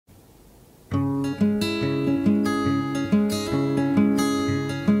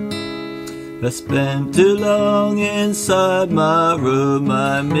I spent too long inside my room,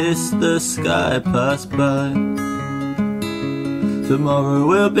 I missed the sky pass by. Tomorrow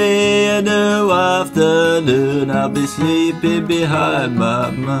will be a new afternoon, I'll be sleeping behind my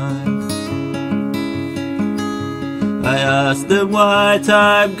mind. I asked them why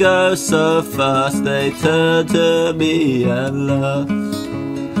time goes so fast, they turn to me and laugh.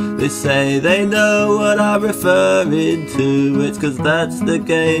 They say they know what I'm referring to, it's 'cause that's the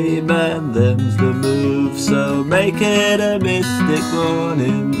game and them's the move. So make it a mystic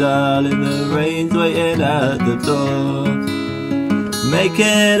morning, darling, the rain's waiting at the door. Make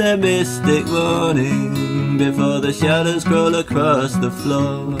it a mystic morning, before the shadows crawl across the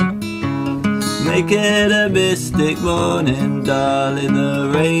floor. Make it a mystic morning, darling, the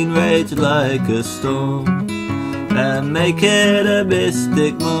rain raged like a storm. And make it a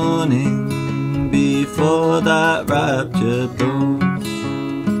mystic morning, before that rapture dawns.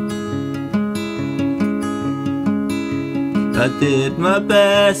 I did my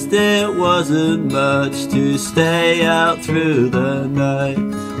best, it wasn't much, to stay out through the night.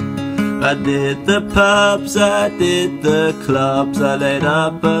 I did the pubs, I did the clubs, I laid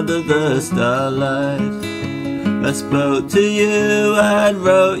up under the starlight. I spoke to you and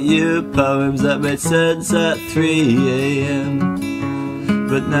wrote you poems that made sense at 3 AM.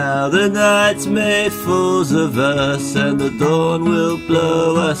 But now the night's made fools of us, and the dawn will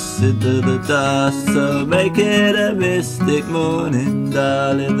blow us into the dust. So make it a mystic morning,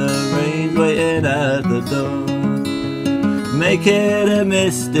 darling, the rain's waiting at the door. Make it a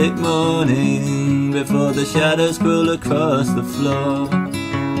mystic morning, before the shadows crawl across the floor.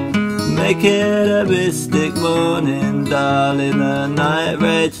 Make it a mystic morning, darling, the night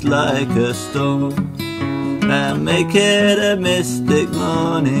raged like a storm. And make it a mystic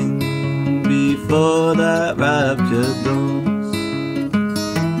morning, before that rapture dawns.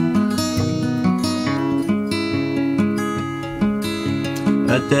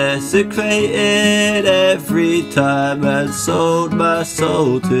 I desecrated every time and sold my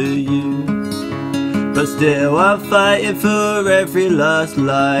soul to you. But still I'm fighting for every last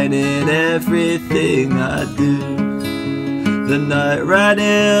line in everything I do. The night ran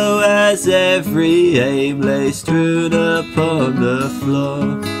ill as every aim lay strewn upon the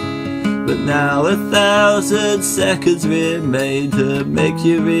floor. But now 1,000 seconds remain to make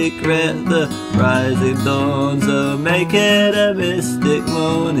you regret the rising dawn. So make it a mystic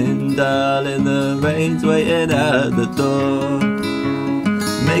morning, darling, the rain's waiting at the door.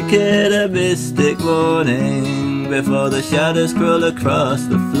 Make it a mystic morning, before the shadows crawl across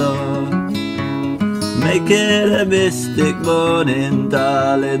the floor. Make it a mystic morning,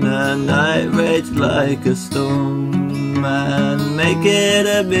 darling, the night raged like a storm. And make it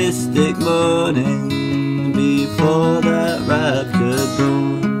a mystic morning, before that rapture dawn.